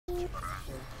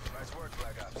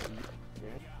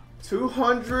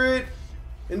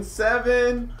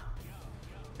207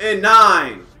 and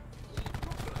 9.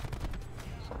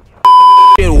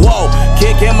 Whoa,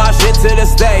 kicking my shit to the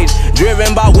stage,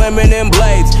 driven by women in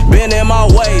blades, been in my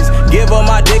ways, give her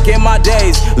my dick in my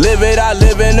days, live it, I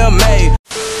live in a maze.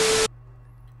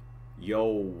 Yo,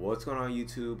 what's going on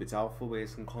YouTube? It's Alpha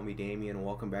Base, can call me Damien, and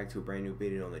welcome back to a brand new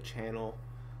video on the channel.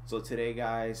 So today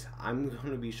guys, I'm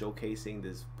going to be showcasing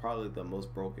this, probably the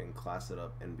most broken class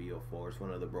setup in BO4. It's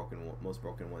one of the most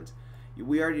broken ones.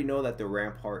 We already know that the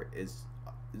Rampart is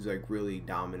like really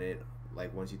dominant,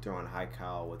 like once you throw on high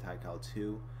cal with high cal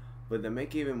 2, but to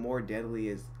make it even more deadly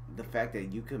is the fact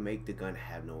that you can make the gun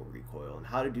have no recoil. And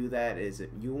how to do that is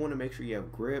you want to make sure you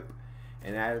have grip,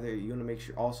 and either you want to make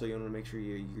sure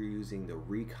you're using the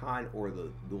recon or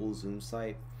the dual zoom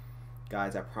sight.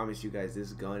 Guys, I promise you guys,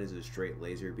 this gun is a straight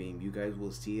laser beam. You guys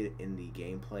will see it in the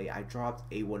gameplay. I dropped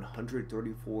a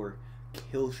 134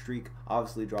 kill streak.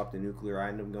 Obviously dropped the nuclear. I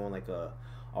ended up going like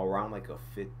around like a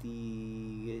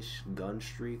 50-ish gun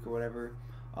streak or whatever.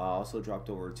 Also dropped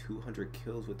over 200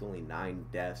 kills with only 9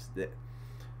 deaths. The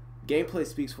gameplay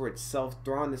speaks for itself.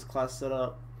 Throw on this class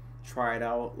setup, try it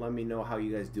out, let me know how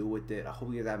you guys do with it. I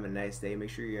hope you guys have a nice day. Make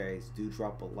sure you guys do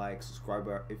drop a like, subscribe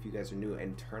if you guys are new,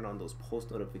 and turn on those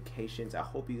post notifications. I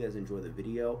hope you guys enjoy the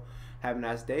video. Have a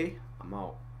nice day. I'm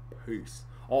out. Peace.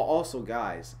 Also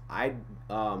guys, the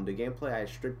gameplay, I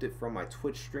stripped it from my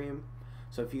Twitch stream.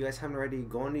 So if you guys haven't already,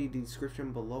 go in the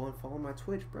description below and follow my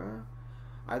Twitch, bro.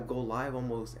 I go live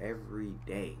almost every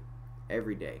day.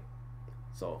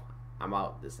 So I'm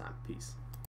out this time. Peace.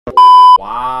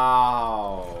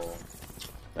 Wow.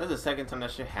 That's the second time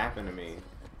that shit happened to me.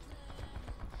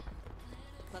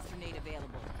 Cluster nade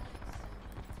available.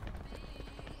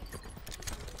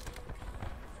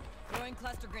 Throwing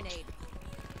cluster grenade.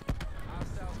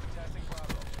 Hostiles contesting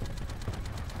Bravo.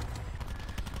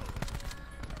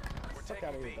 We're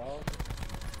taking B.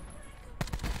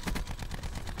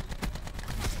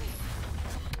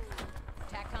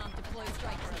 TACCOM deploy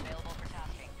strike team available for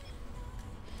tasking.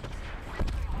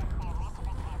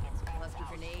 Cluster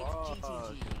grenade,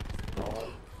 GTG.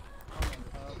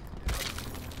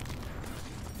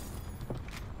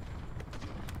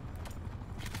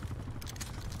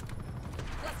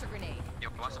 Cluster grenade. Yo,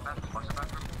 watch the bathroom, watch the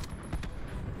bathroom.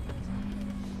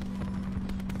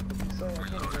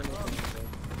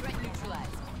 Threat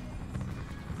neutralized.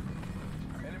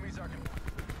 Enemies are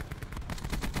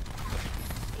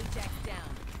Ajax down.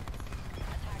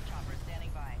 Attack chopper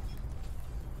standing by.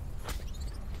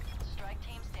 Strike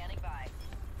team standing by.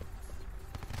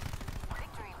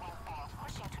 Victory wingman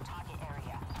pushing to target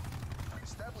area.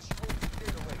 establish your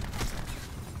data link.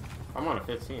 I'm on a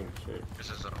 15. Shit.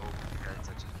 This is an open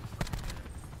heritage.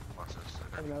 Watch this.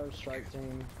 Another strike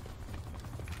team.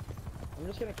 I'm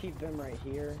just gonna keep them right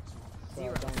here. So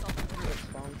Zero. I don't get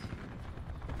response.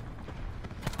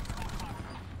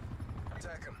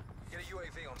 Attack them. Get a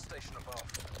UAV on station above.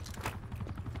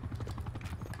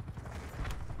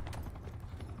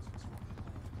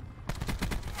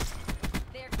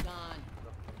 They're gone.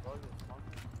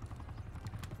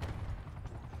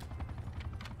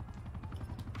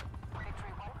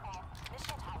 Victory one call.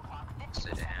 Mission time clock.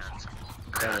 Sit hands.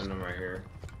 Got them right here.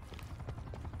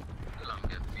 Let me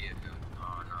get vehicle.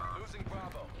 Oh no. Losing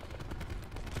Bravo.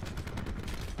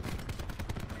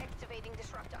 Activating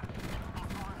disruptor.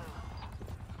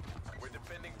 We're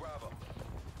defending Bravo.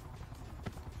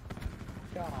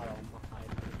 God almighty.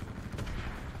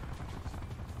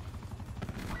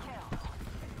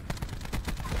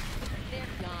 They're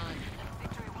gone.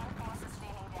 Victory one call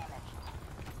sustaining damage.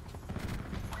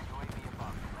 UAV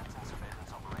above. Commencing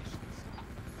surveillance operations.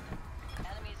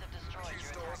 Enemies have destroyed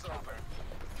your Doors attack open.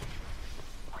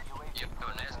 chopper. Yep,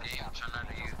 doing this game. I'm trying not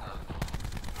to use the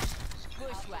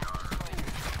Bushwhack.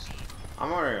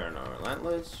 I'm already on a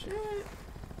relentless shit.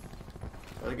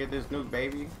 Let's get this nuke,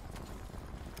 baby.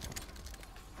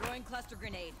 Throwing cluster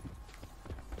grenade.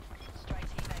 Strike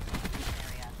team execution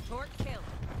area. Short kill.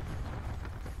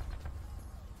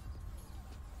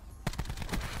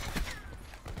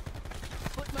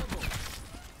 Foot mobile.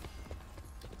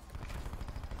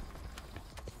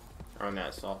 On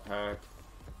that salt pack.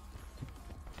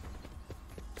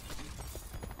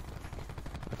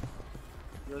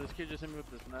 Yo, this kid just hit me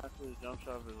with this knife. His jump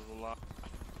shot is a lot.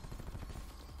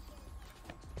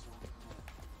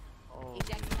 Oh,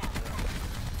 Eject yeah.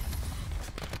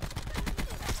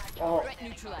 out. Oh. Threat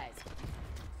neutralized.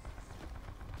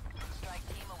 Strike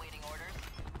team awaiting orders.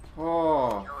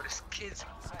 Oh. Yo, this kid's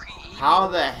creative. How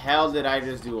the hell did I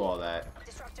just do all that?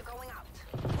 Disruptor going out.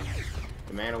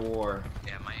 The man of war.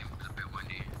 Yeah, my aim was a bit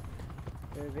windy.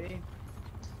 UAV.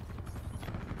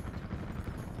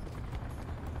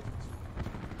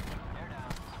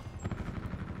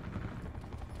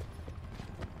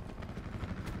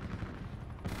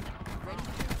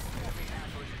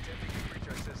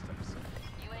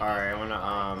 Alright, I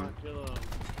wanna Kill him.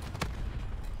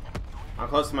 I'm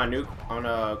close to my nuke. I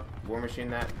wanna war machine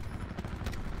that.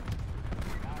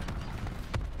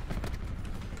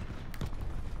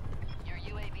 Your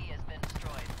UAV has been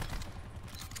destroyed.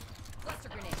 Cluster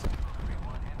grenade.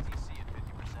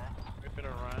 We're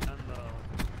gonna run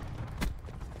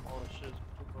all the shit's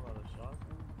people out of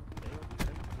shotgun.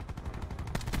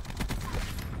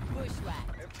 Bushwhack.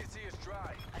 MTC is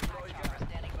dry. Attack chopper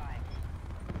standing by.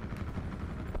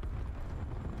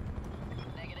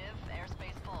 Negative.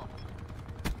 Airspace full.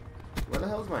 Where the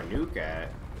hell's my nuke at?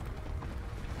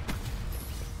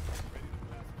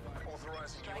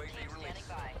 Authorizing Strike team UAV standing release.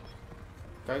 by.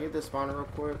 Can I get this spawner real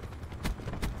quick?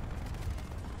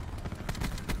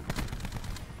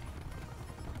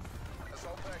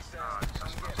 Assault pack down.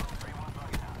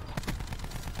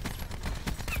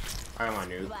 I got my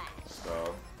nuke.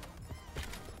 So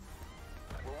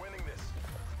We're winning this.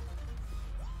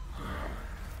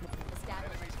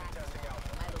 Establish attack. Testing out.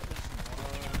 My location.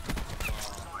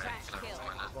 Trash kill.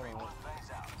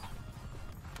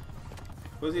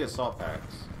 who's the assault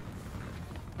packs?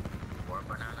 Four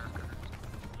bananas.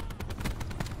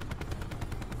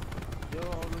 Yo,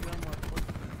 all of them are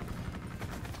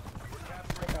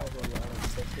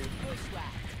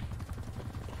Bushwhack.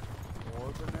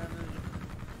 more bananas.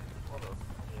 What a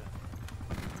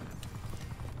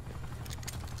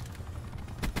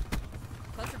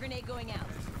Cluster grenade going out.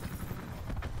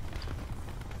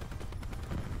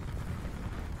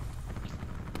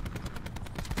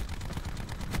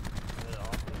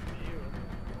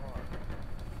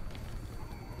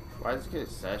 Why does it get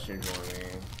session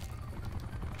joining?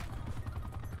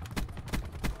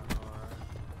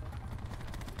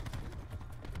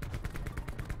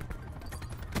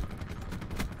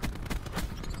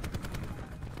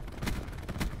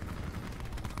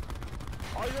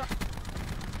 Oh yeah.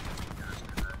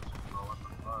 Oh, what the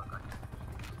fuck?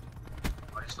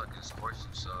 I just fucking sports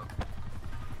and stuff.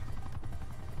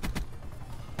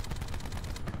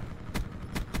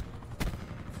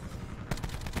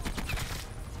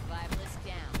 Survivalist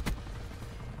down.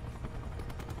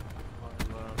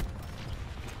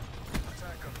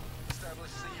 Attack them.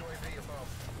 Establish CUAV above.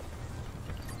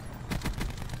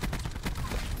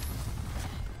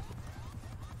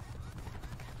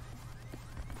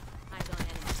 Eyes on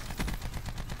enemy.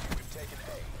 We've taken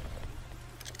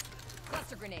A.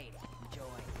 Cluster grenade. Enjoy.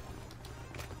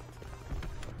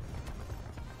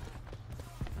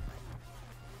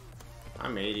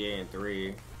 I'm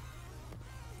 88-3.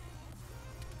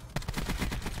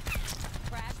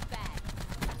 Crash bag.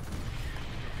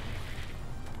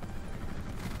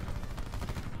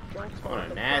 It's on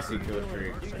a nasty kill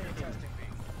streak. Testing B.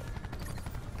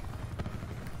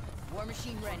 War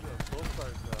machine ready. Both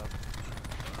sides up.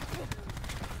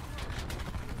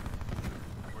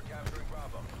 We're capturing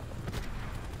Bravo.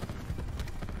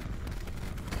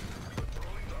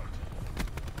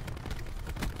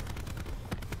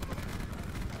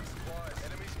 Supplies.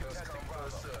 Enemies contesting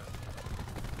Bravo.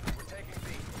 We're taking B.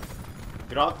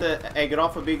 Get off the hey, get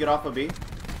off of B, get off of B.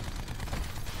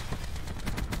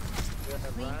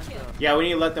 Clean kill. Yeah, we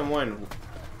need to let them win.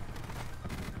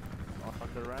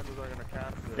 The Randalls are gonna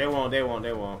cast it. They won't.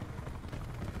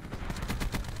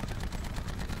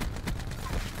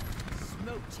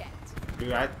 Smoke checked.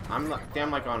 Dude, I'm like damn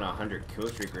like on a 100 kill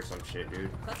streak or some shit, dude.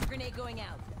 Cluster grenade going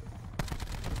out.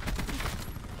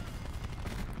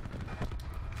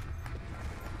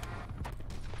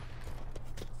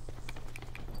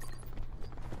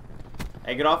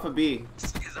 Hey, get off of B.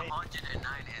 He's 109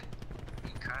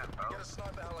 in crap, bro. Get a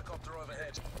sniper helicopter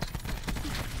overhead.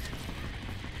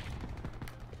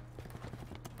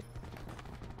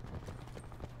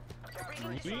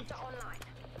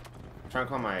 Trying to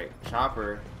call my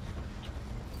chopper.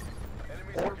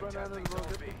 Enemies Four are bananas, contesting bro. Zone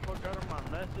Get B. the fuck out of my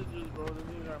messages, bro. This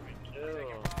nigga got me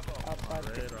killed. Outside.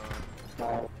 Radar.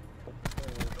 Dog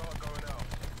going out.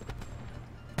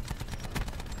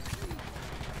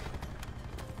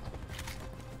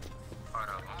 Hold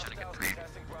up, I'm trying to get 3.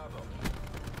 Testing Bravo.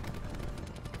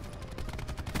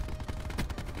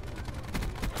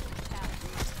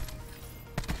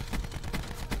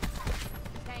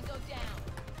 Tango down.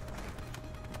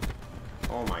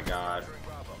 Oh my god.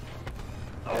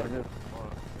 Bravo.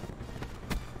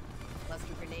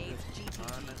 Cluster grenades. GTG.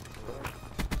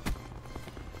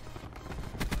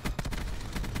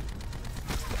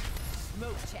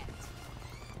 Smoke checked.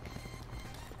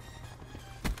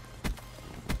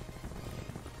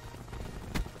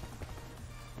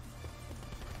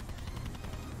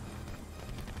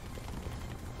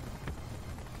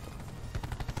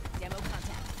 Demo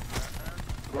contact.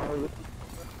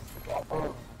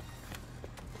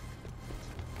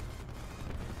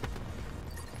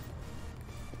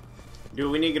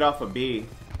 Dude, we need to get off of B.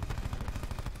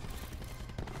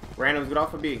 Randoms, get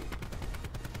off of B.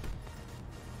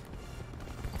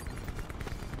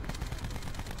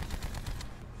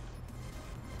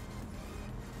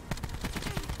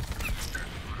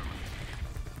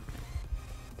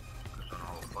 There's a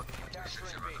whole fucking Capturing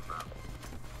 6 around B. the map.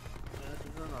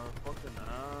 This isn't our fucking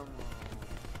ammo.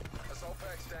 Assault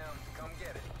pack's down. Come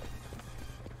get it.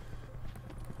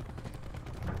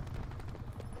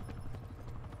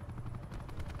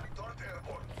 Dart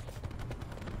airborne.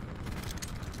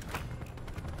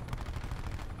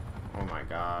 Oh my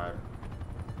god.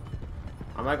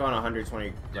 I'm like on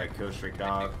 120 like kill streak,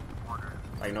 dog.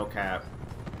 Like no cap.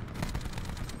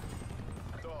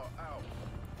 Door out.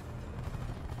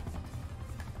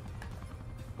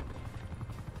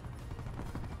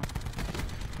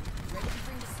 Ready to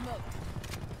bring the smoke.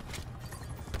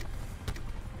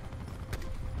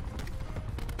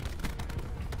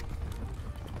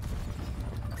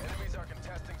 Enemies are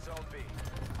contesting zone B.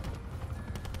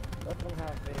 Let them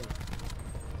have B.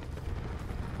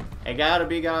 Hey, gotta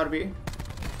be, gotta be.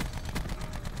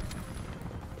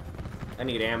 I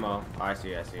need ammo. Oh, I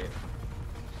see it, I see it.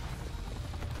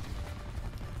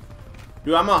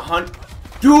 Dude, I'm a hunt.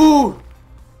 Dude!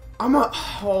 I'm a.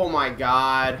 Oh my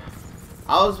god.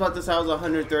 I was about to say I was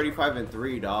 135 and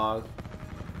 3, dog.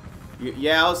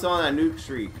 Yeah, I was still on that nuke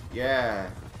streak. Yeah.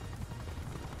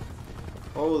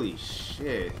 Holy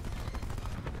shit.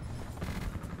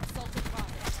 Assaulted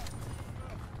target.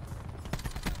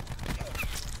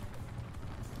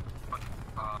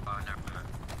 Never mind.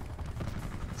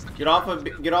 Get off of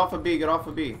B, get off of B, get off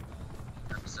of B.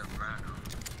 That's a random.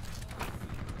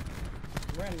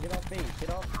 Ren, get off B. Get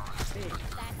off B.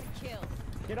 That's a kill.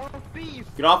 Get off B.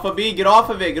 Get off of B, get off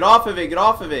of it, get off of it, get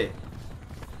off of it.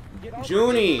 Get off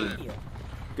Junie. B.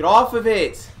 Get off of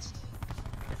it.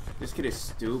 This kid is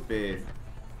stupid.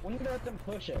 We need to let them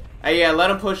push it. Hey, yeah, let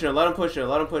him push it, let him push it,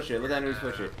 let him push it. Let that news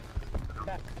push it.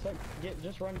 Back. So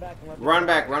just run back and let them Run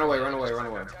back, run away, run away, run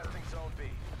away. Contesting zone B.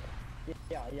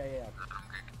 Yeah. Let him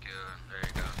get killed. There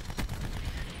you go.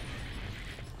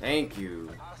 Thank you.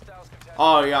 Hostiles contesting.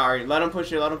 Oh, yeah, alright. Let him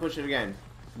push it again.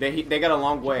 They got a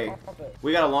long way.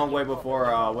 We got a long way before,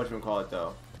 whatchamacallit,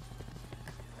 though.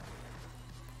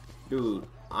 Dude,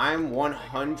 I'm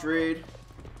 100.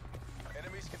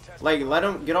 Enemies contesting. Like, let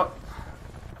him get off.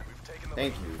 We've taken the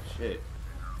Thank you. Shit.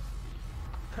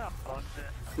 Fuck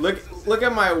it. Look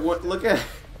at my, look at,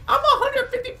 I'm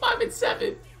 155 and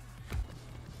 7.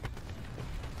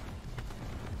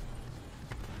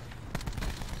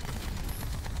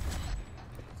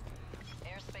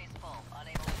 Airspace full.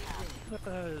 Unable to pass. What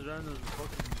the hell is random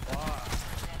fucking bot?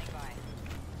 Standing by.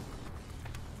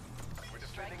 We're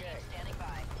Strike defending team A. standing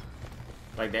by.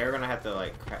 Like, they're gonna have to,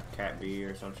 like, cat B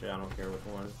or some shit. I don't care which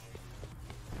one.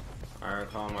 Alright,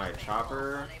 call my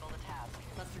chopper. Unable to task.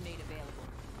 Cluster nade available.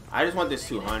 I just want this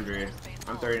 200.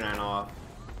 I'm 39 off.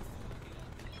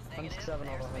 I'm Negative. 7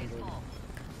 over Airspace 100. full.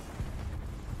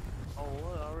 Oh,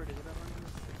 what? I already hit that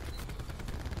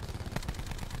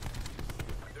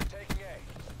They're taking A.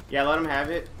 Yeah, let him have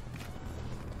it.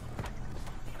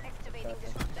 Activating Okay.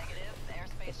 negative. The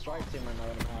Airspace full. strike team might not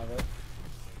let them have it.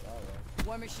 That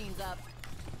War machines up.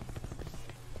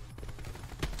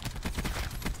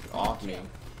 Off me. one?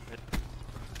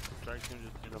 Strike team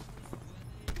just hit him.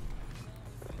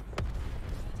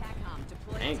 TACOM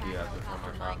deploy Thank attack you, that's what's on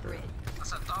helicopter my mine chopper. grid.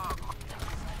 That's a dog.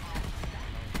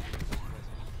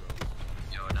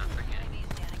 Yo, not forget. Enemy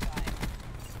standing by.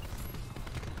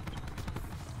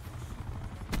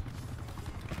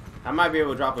 I might be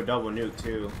able to drop a double nuke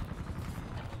too.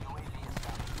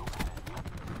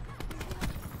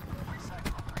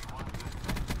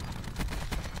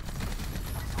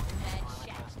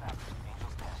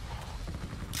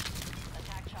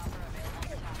 Attack chopper available for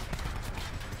tasking.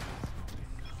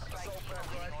 Strike Assault team pack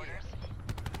awaiting right orders.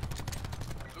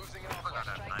 here. Losing Look at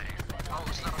Alpha. that knife. Oh,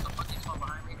 it's not the fucking one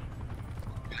behind me.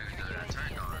 Dude, UAV turn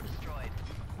has on. been destroyed.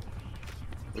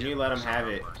 We need to let him have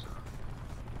it.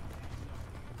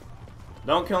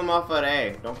 Don't kill him off of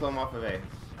A. Don't kill him off of A.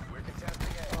 We're contesting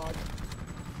A. Oh,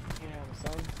 damn,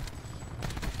 son.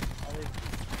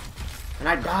 And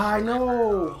I die.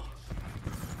 No.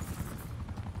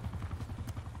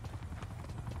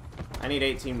 I need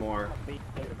 18 more. B.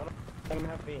 Let them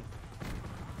have B.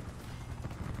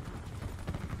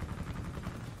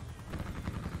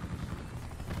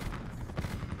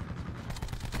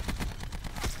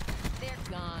 They're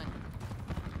gone.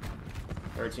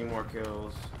 13 more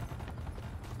kills.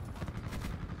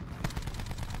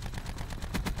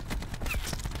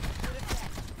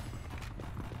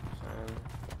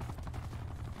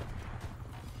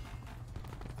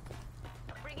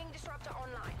 Bringing disruptor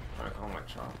online. I call my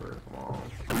chopper. Come on.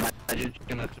 I just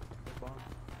gonna.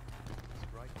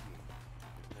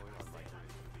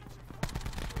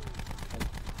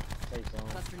 Stay zone.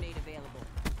 Cluster nade available.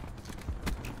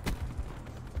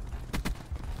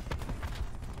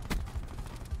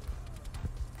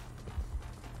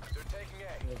 They're taking A.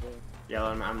 Yeah,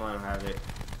 I'm letting him have it.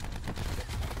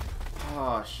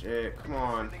 Oh shit! Come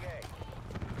on. Sending A.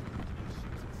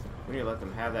 We need to let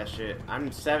them have that shit.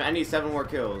 I'm 7. I need 7 more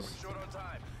kills. Short on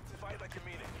time. Fight like a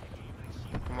meeting.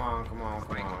 Come on, come on,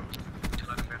 come on. You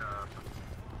let me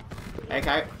Hey,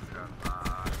 Kai.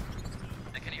 I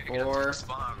can't even get up to 4. the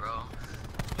spawn, bro.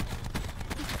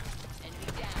 Enemy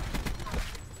down.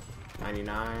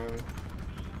 99.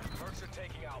 Mercs are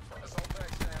taking Alpha. Assault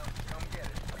packs down. Come get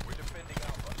it. We're defending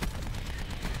Alpha.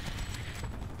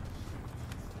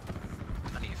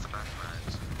 I need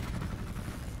flashlights.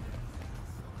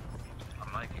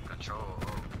 I'm like in control.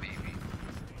 Oh, baby.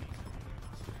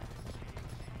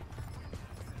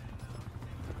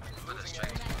 With a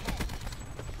strength.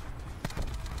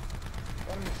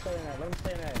 Let him stay in there. Let him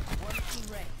stay in there. One team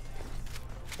ready.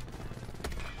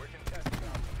 We're contesting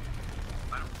Alpha.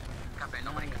 I don't. Cafe,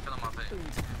 nobody can fill in my face.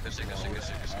 Good shit, good shit, good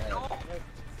shit, good shit. No!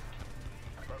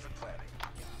 Perfect planning.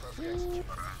 Perfect execution.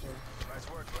 Nice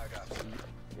work, Black Ops.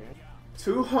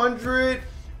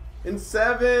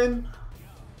 207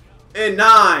 and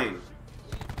 9.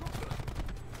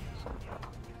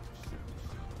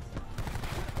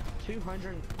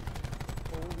 200.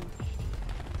 Holy shit.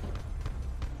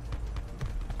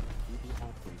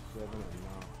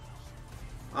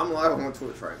 I'm live on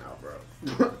Twitch right now, bro.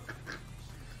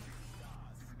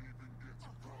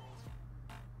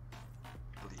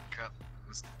 Holy crap,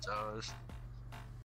 Mr. Josh.